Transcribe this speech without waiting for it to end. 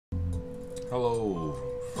Hello,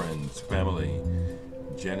 friends, family,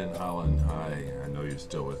 Jen and Alan. Hi, I know you're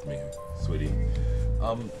still with me, sweetie.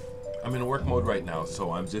 I'm in work mode right now,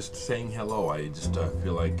 so I'm just saying hello. I just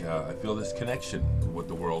feel like I feel this connection with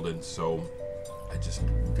the world, and so I just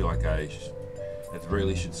feel like I, at the very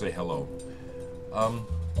least, should say hello. I'm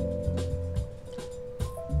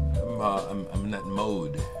in that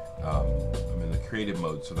mode. I'm in the creative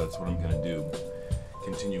mode, so that's what I'm gonna do.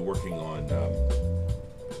 Continue working on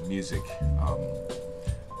music. I'm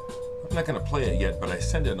not going to play it yet, but I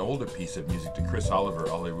sent an older piece of music to Chris Oliver,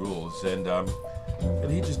 All He Rules, and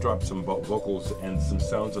he just dropped some vocals and some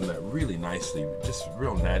sounds on that really nicely, just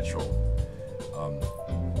real natural. I'm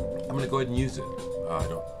going to go ahead and use it. I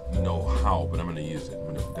don't know how, but I'm going to use it.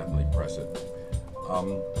 I'm going to definitely press it.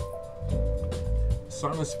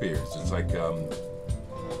 Sonospheres, it's like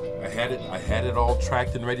I had it all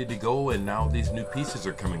tracked and ready to go, and now these new pieces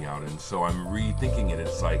are coming out, and so I'm rethinking it.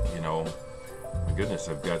 It's like, you know, my goodness,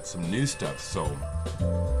 I've got some new stuff. So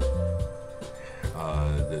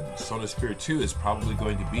the Sonosphere 2 is probably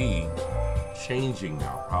going to be changing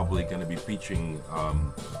now, probably going to be featuring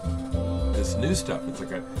this new stuff. It's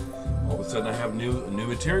like all of a sudden I have new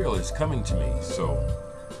material is coming to me, so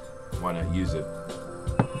why not use it?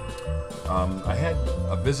 I had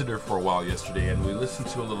a visitor for a while yesterday, and we listened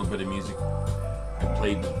to a little bit of music. I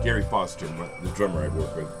played Gary Foster, the drummer I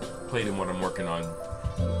work with, played him what I'm working on.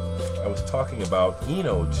 I was talking about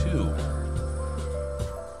Eno too.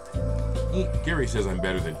 Gary says I'm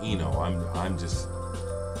better than Eno. I'm just,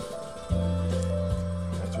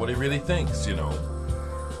 that's what he really thinks, you know.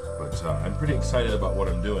 But I'm pretty excited about what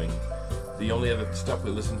I'm doing. The only other stuff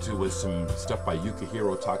we listened to was some stuff by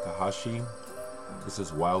Yukihiro Takahashi. This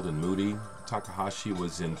is Wild and Moody. Takahashi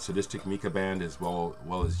was in Sadistic Mika Band as well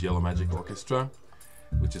as Yellow Magic Orchestra,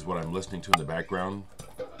 which is what I'm listening to in the background.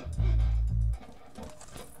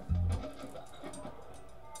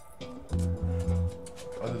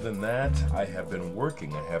 Other than that, I have been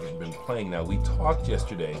working. I haven't been playing. Now, we talked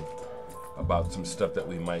yesterday about some stuff that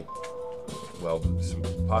we might, well, some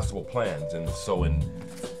possible plans. And so in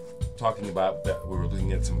talking about that, we were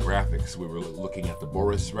looking at some graphics. We were looking at the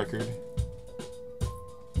Boris record.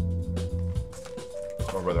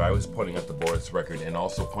 Or rather, I was pointing out the Boris record and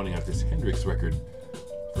also pointing out this Hendrix record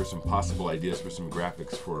for some possible ideas for some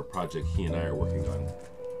graphics for a project he and I are working on.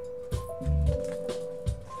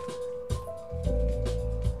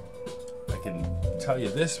 I can tell you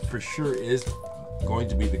this for sure is going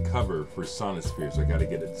to be the cover for Sonospheres. I got to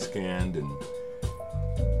get it scanned and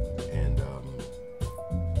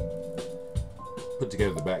put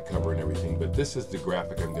together the back cover and everything. But this is the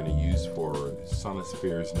graphic I'm going to use for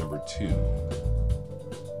Sonospheres number 2.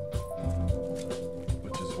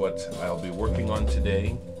 What I'll be working on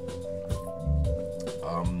today.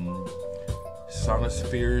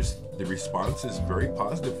 Sonospheres, the response is very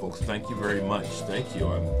positive, folks. Thank you very much. Thank you.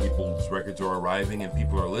 People's records are arriving and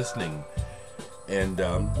people are listening. And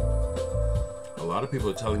a lot of people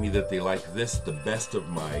are telling me that they like this the best of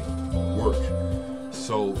my work.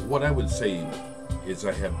 So what I would say is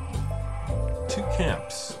I have two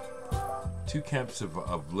camps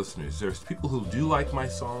of listeners. There's people who do like my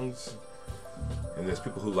songs, and there's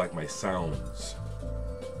people who like my sounds.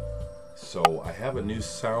 So I have a new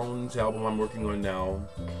sounds album I'm working on now.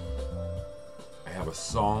 I have a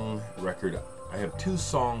song record. I have 2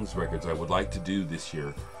 songs records I would like to do this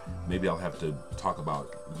year. Maybe I'll have to talk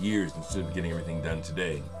about years instead of getting everything done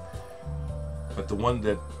today. But the one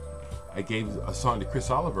that I gave a song to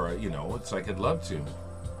Chris Oliver, you know, it's like I'd love to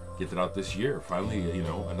get that out this year. Finally, you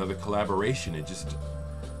know, another collaboration. It just,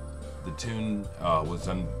 the tune was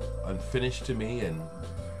unfinished to me, and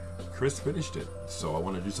Chris finished it, so I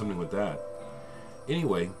want to do something with that.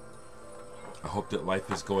 Anyway, I hope that life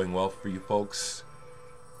is going well for you folks.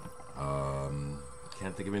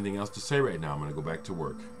 Can't think of anything else to say right now. I'm going to go back to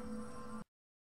work.